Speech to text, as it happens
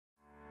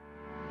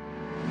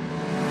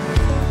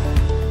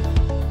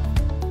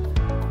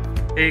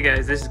Hey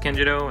guys, this is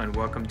Kenjiro and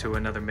welcome to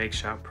another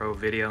PaintShop Pro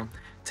video.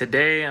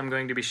 Today I'm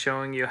going to be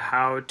showing you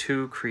how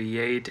to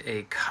create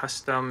a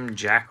custom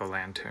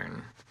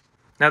jack-o'-lantern.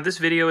 Now this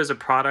video is a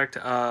product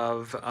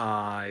of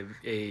a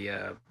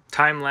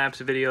time-lapse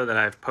video that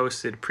I've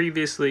posted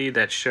previously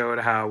that showed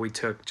how we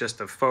took just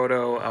a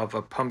photo of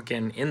a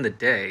pumpkin in the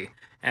day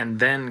and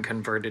then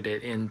converted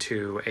it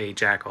into a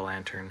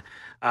jack-o'-lantern.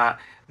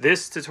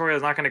 This tutorial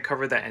is not going to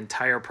cover that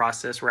entire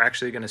process. We're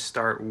actually going to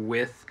start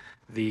with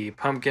the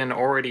pumpkin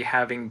already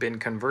having been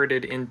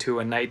converted into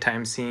a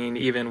nighttime scene,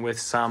 even with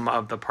some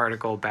of the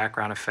particle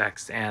background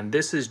effects. And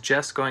this is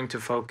just going to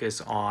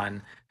focus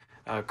on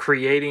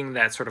creating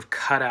that sort of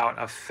cutout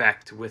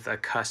effect with a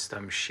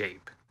custom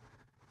shape.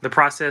 The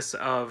process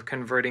of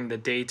converting the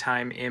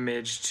daytime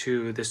image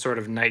to this sort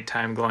of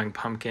nighttime glowing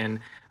pumpkin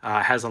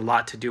has a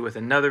lot to do with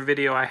another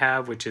video I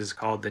have, which is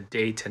called the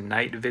day to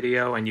night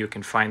video, and you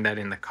can find that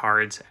in the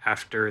cards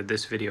after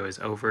this video is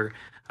over.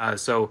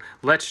 So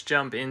let's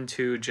jump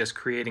into just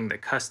creating the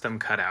custom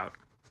cutout.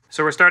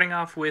 So we're starting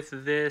off with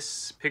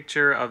this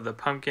picture of the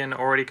pumpkin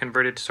already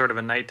converted to sort of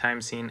a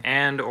nighttime scene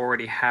and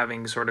already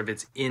having sort of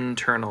its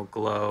internal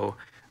glow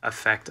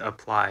effect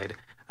applied.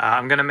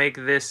 I'm going to make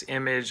this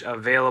image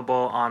available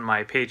on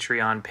my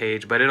Patreon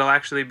page, but it'll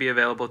actually be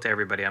available to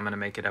everybody. I'm going to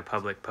make it a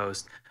public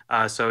post.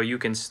 So you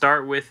can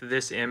start with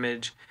this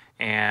image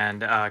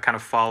and kind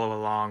of follow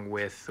along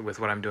with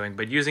what I'm doing,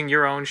 but using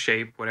your own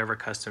shape, whatever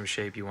custom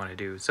shape you want to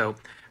do. So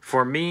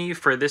for me,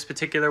 for this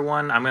particular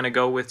one, I'm going to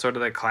go with sort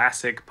of the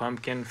classic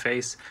pumpkin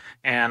face,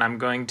 and I'm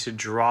going to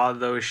draw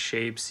those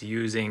shapes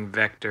using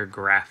vector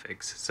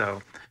graphics.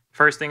 So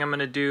first thing I'm going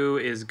to do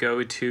is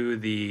go to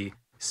the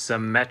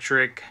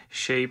symmetric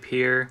shape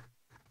here.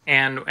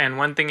 And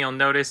one thing you'll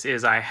notice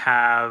is I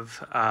have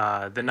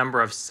the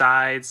number of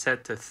sides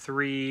set to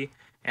 3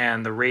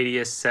 and the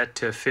radius set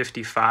to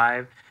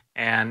 55.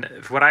 And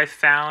what I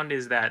found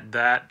is that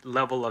that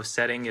level of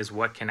setting is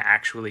what can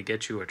actually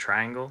get you a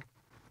triangle.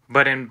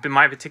 But in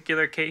my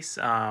particular case,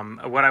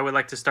 what I would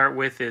like to start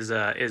with is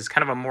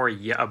kind of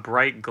a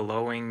bright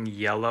glowing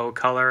yellow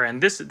color,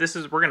 and this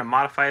is we're gonna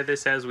modify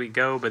this as we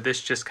go, but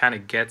this just kind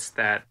of gets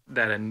that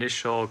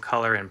initial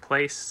color in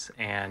place,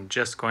 and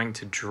just going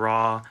to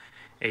draw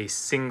a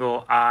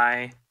single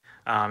eye.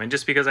 And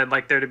just because I'd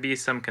like there to be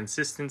some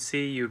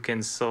consistency, you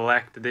can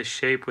select this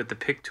shape with the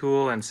pick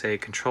tool and say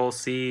Control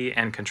C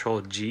and Control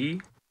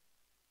G.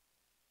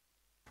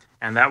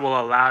 And that will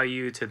allow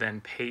you to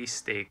then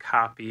paste a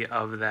copy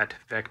of that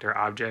vector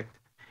object.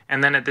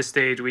 And then at this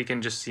stage, we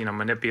can just,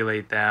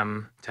 manipulate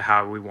them to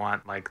how we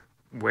want, like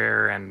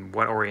where and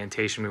what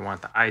orientation we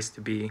want the eyes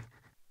to be.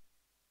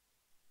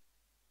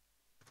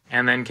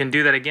 And then can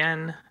do that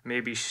again,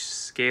 maybe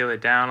scale it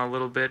down a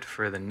little bit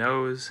for the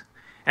nose.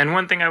 And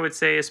one thing I would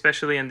say,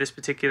 especially in this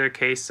particular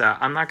case,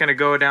 I'm not going to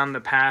go down the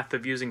path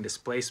of using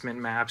displacement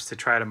maps to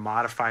try to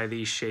modify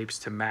these shapes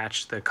to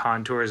match the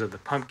contours of the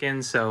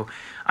pumpkin. So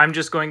I'm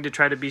just going to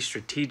try to be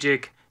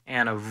strategic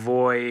and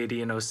avoid,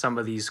 some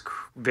of these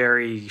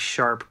very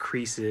sharp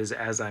creases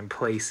as I'm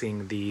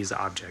placing these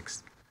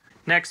objects.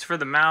 Next, for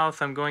the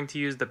mouth, I'm going to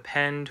use the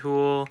pen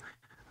tool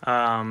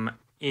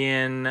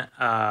in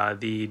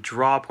the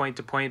draw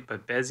point-to-point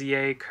but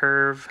Bezier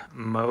curve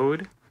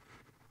mode.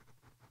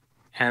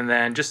 And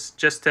then just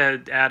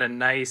to add a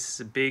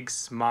nice big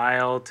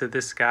smile to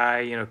this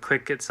guy,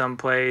 click it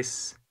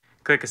someplace,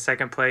 click a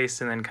second place,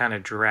 and then kind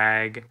of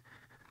drag.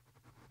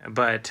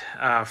 But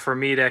for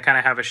me to kind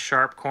of have a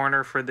sharp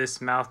corner for this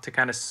mouth to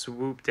kind of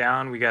swoop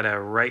down, we got to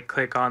right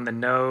click on the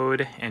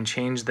node and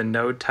change the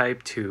node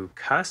type to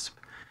cusp.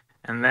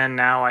 And then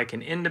now I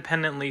can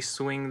independently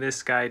swing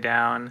this guy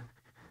down.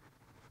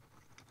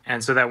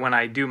 And so that when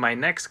I do my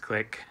next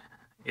click,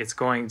 it's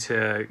going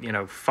to,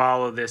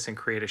 follow this and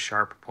create a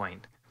sharp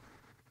point.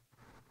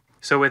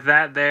 So with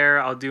that there,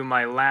 I'll do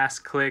my last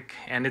click,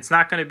 and it's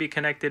not going to be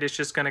connected. It's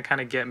just going to kind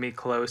of get me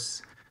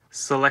close.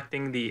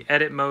 Selecting the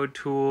edit mode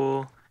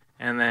tool,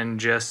 and then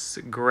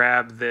just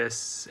grab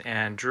this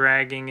and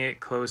dragging it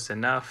close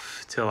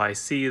enough till I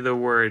see the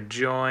word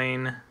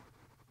join.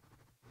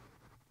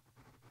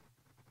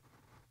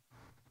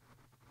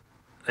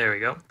 There we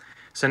go.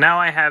 So now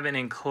I have an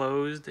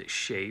enclosed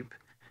shape,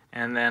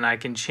 and then I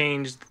can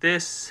change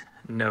this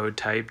node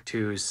type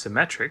to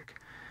symmetric,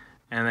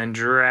 and then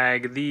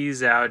drag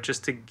these out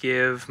just to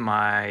give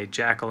my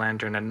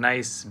jack-o'-lantern a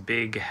nice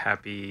big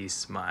happy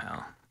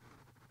smile.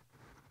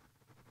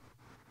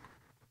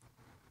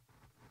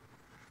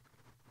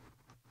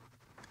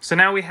 So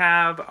now we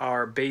have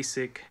our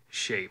basic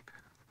shape.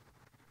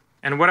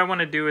 And what I want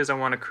to do is I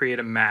want to create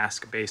a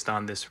mask based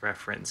on this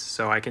reference.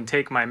 So I can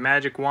take my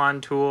magic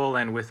wand tool,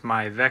 and with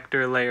my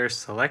vector layer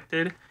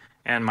selected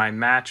and my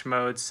match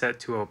mode set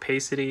to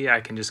opacity, I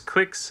can just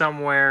click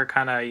somewhere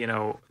kind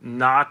of,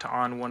 not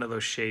on one of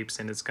those shapes,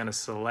 and it's going to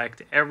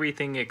select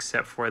everything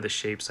except for the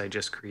shapes I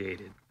just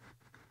created.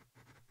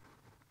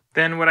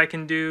 Then what I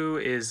can do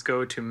is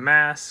go to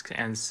mask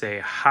and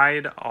say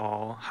hide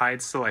all,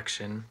 hide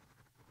selection,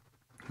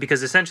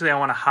 because essentially I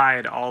want to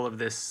hide all of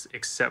this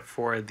except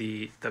for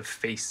the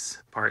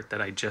face part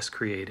that I just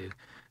created.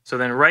 So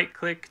then right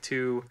click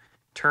to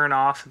turn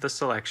off the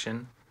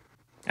selection.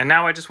 And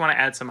now I just want to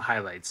add some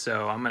highlights.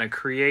 So I'm going to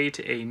create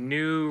a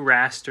new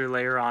raster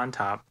layer on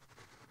top.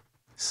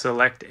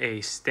 Select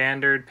a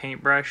standard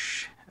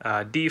paintbrush.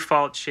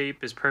 Default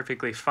shape is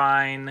perfectly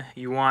fine.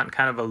 You want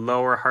kind of a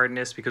lower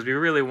hardness because we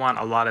really want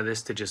a lot of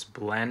this to just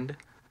blend.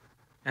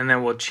 And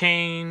then we'll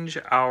change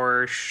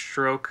our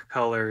stroke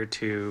color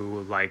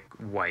to like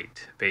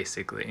white,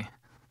 basically.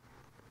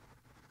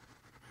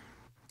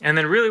 And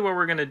then really what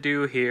we're going to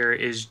do here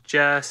is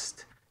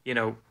just,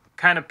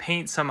 kind of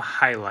paint some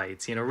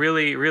highlights,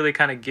 really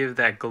kind of give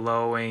that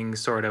glowing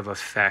sort of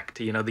effect.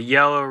 The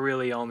yellow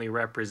really only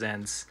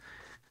represents,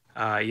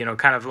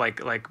 kind of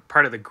like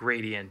part of the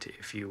gradient,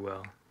 if you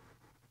will.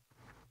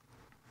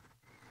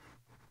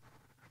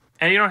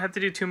 And you don't have to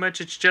do too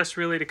much. It's just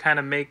really to kind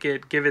of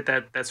give it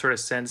that sort of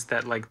sense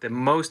that like the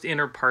most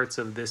inner parts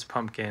of this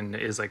pumpkin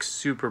is like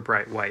super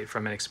bright white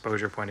from an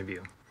exposure point of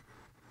view.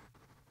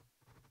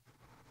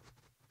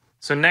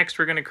 So next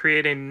we're going to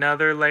create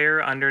another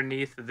layer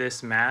underneath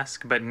this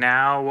mask, but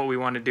now what we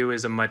want to do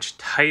is a much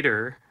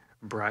tighter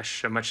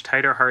brush, a much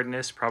tighter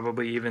hardness,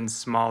 probably even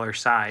smaller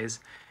size,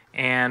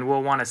 and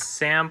we'll want to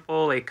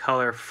sample a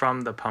color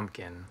from the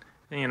pumpkin,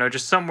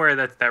 just somewhere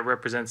that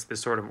represents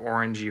this sort of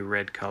orangey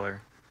red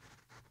color.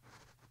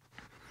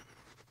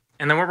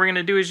 And then what we're going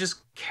to do is just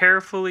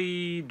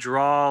carefully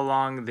draw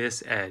along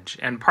this edge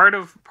and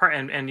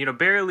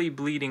barely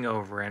bleeding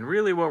over. And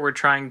really what we're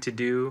trying to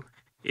do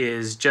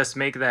is just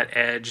make that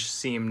edge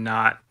seem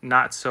not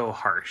so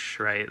harsh,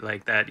 right?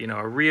 Like that,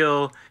 a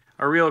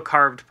real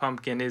carved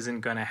pumpkin isn't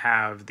going to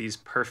have these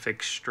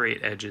perfect straight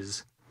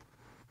edges.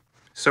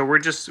 So we're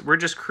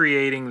just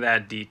creating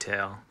that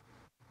detail.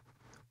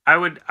 I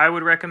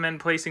would recommend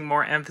placing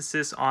more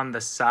emphasis on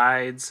the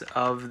sides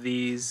of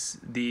these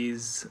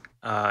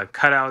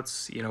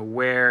cutouts,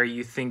 where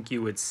you think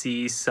you would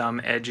see some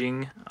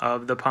edging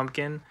of the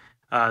pumpkin.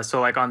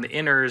 So like on the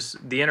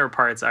inner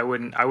parts, I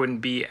wouldn't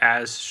be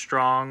as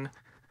strong,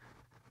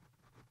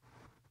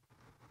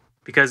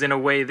 because in a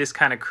way this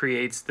kind of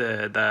creates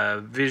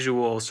the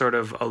visual sort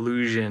of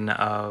illusion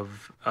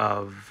of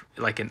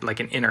like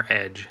an inner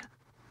edge.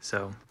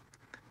 So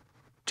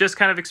just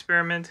kind of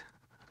experiment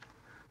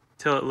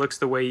till it looks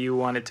the way you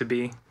want it to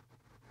be.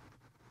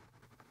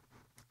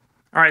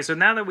 All right, so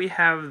now that we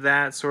have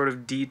that sort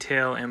of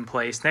detail in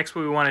place, next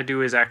what we want to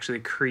do is actually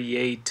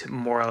create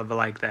more of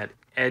like that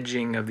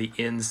edging of the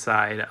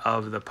inside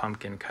of the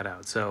pumpkin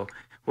cutout. So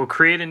we'll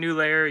create a new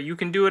layer. You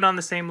can do it on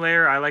the same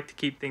layer. I like to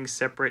keep things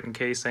separate in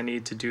case I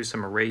need to do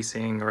some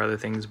erasing or other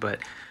things. But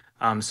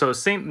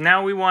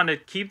now we want to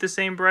keep the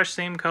same brush,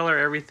 same color,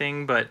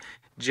 everything, but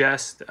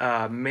just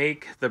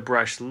make the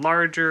brush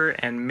larger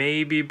and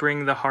maybe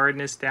bring the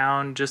hardness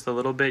down just a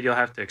little bit. You'll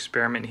have to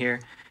experiment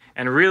here.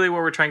 And really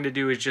what we're trying to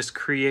do is just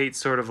create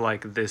sort of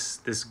like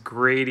this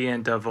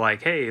gradient of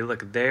like, hey,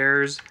 look,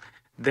 there's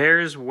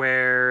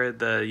where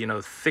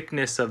the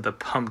thickness of the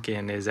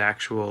pumpkin is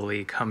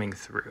actually coming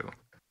through.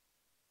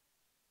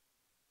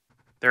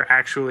 There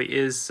actually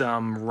is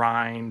some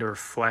rind or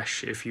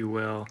flesh, if you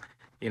will,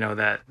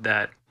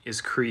 that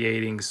is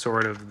creating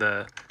sort of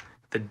the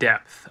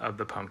depth of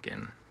the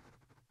pumpkin.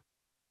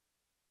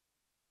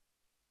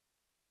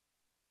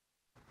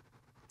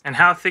 And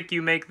how thick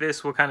you make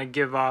this will kind of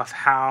give off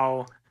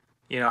how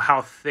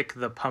thick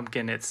the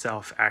pumpkin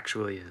itself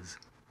actually is.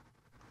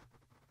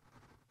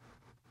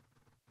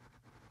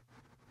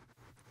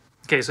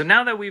 Okay, so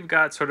now that we've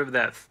got sort of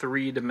that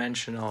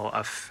three-dimensional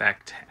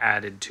effect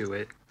added to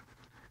it,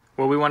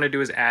 what we want to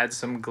do is add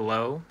some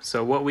glow.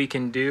 So what we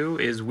can do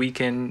is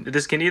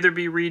this can either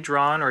be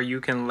redrawn or you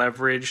can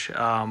leverage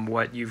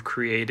what you've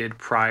created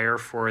prior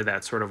for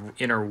that sort of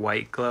inner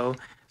white glow.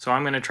 So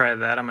I'm going to try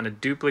that. I'm going to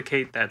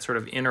duplicate that sort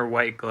of inner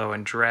white glow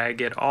and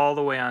drag it all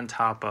the way on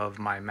top of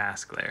my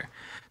mask layer.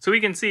 So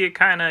we can see it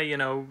kind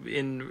of,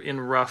 in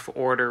rough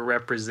order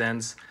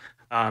represents,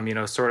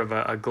 sort of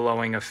a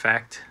glowing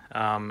effect.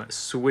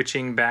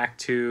 Switching back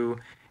to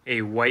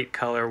a white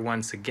color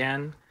once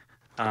again.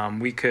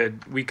 We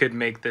could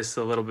make this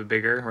a little bit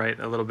bigger, right?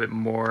 A little bit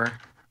more,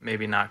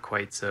 maybe not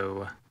quite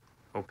so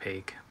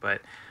opaque,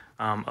 but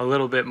a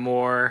little bit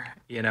more,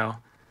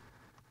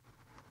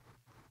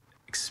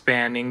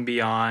 expanding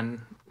beyond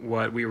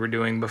what we were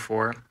doing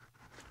before.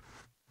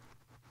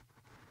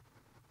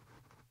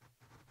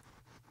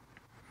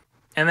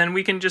 And then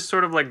we can just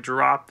sort of like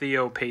drop the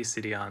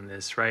opacity on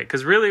this, right?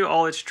 Because really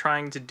all it's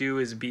trying to do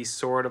is be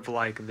sort of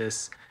like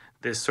this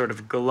sort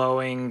of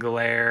glowing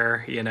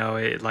glare,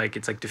 it's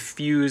like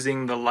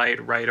diffusing the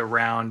light right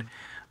around,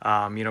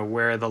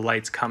 where the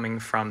light's coming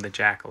from the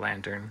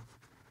jack-o'-lantern.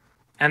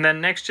 And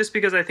then next, just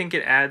because I think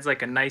it adds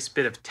like a nice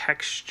bit of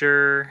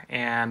texture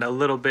and a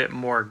little bit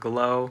more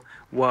glow,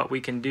 what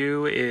we can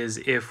do is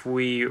if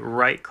we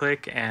right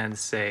click and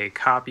say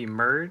copy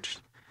merged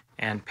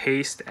and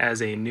paste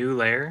as a new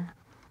layer,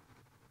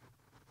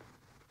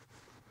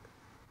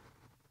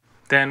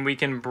 then we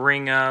can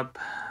bring up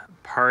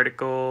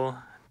particle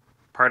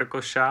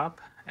shop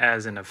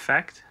as an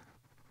effect.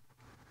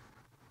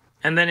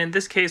 And then in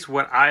this case,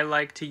 what I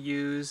like to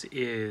use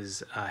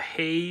is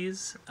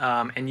haze,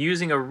 and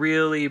using a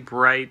really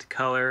bright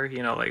color,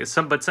 you know, like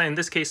but in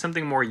this case,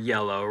 something more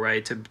yellow,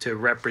 right? To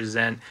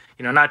represent,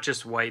 you know, not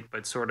just white,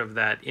 but sort of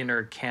that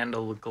inner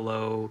candle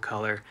glow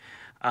color.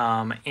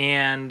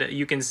 And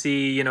you can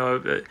see, you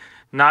know,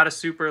 not a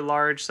super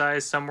large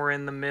size, somewhere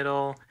in the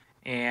middle,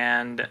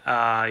 and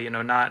you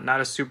know, not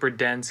a super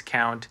dense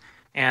count.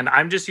 And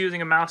I'm just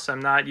using a mouse.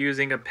 I'm not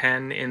using a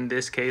pen in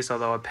this case,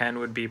 although a pen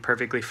would be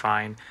perfectly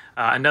fine.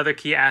 Another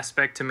key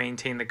aspect to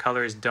maintain the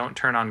color is don't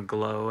turn on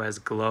glow, as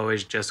glow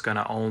is just going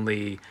to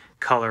only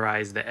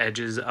colorize the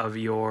edges of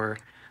your,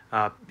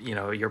 you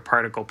know, your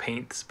particle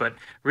paints. But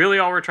really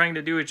all we're trying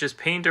to do is just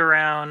paint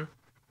around,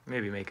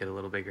 maybe make it a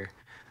little bigger.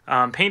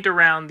 Paint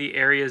around the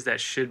areas that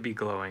should be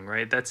glowing,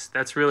 right?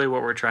 That's really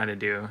what we're trying to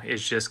do,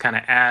 is just kind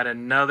of add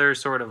another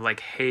sort of like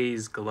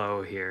haze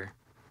glow here.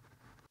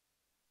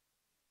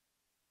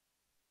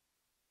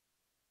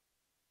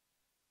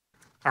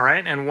 All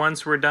right, and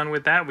once we're done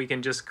with that, we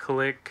can just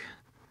click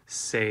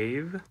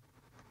save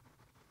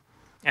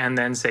and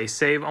then say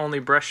save only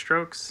brush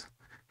strokes.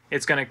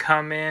 It's going to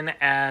come in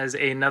as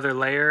another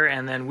layer,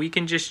 and then we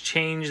can just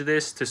change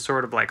this to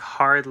sort of like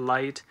hard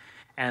light,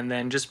 and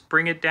then just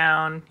bring it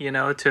down, you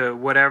know, to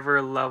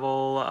whatever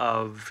level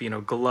of, you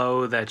know,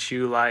 glow that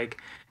you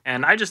like.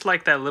 And I just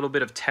like that little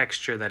bit of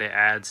texture that it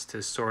adds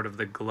to sort of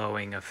the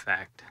glowing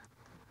effect.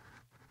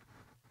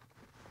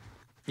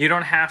 You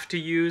don't have to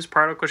use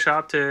Particle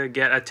Shop to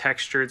get a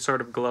textured sort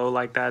of glow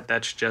like that.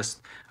 That's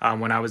just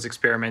when I was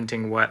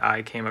experimenting what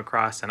I came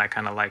across, and I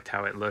kind of liked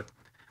how it looked.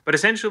 But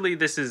essentially,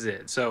 this is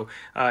it. So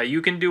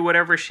you can do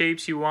whatever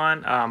shapes you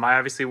want. I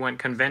obviously went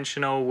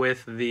conventional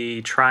with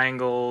the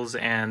triangles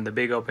and the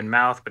big open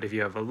mouth, but if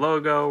you have a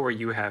logo or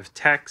you have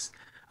text,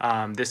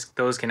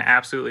 those can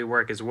absolutely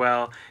work as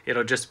well.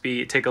 It'll just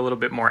take a little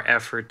bit more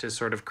effort to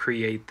sort of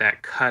create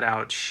that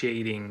cutout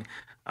shading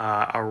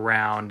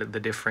around the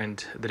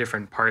different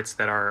parts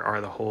that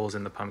are the holes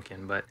in the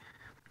pumpkin. But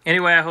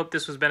anyway, I hope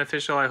this was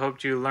beneficial. I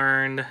hope you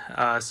learned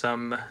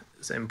some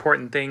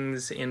important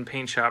things in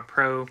PaintShop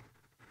Pro,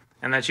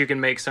 and that you can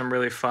make some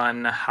really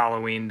fun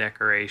Halloween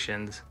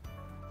decorations.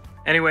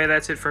 Anyway,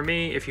 that's it for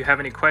me. If you have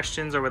any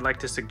questions or would like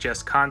to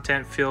suggest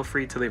content, feel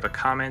free to leave a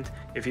comment.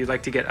 If you'd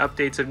like to get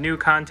updates of new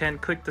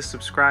content, click the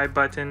subscribe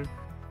button.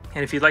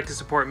 And if you'd like to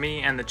support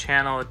me and the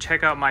channel,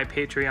 check out my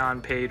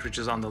Patreon page, which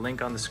is on the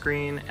link on the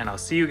screen, and I'll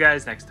see you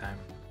guys next time.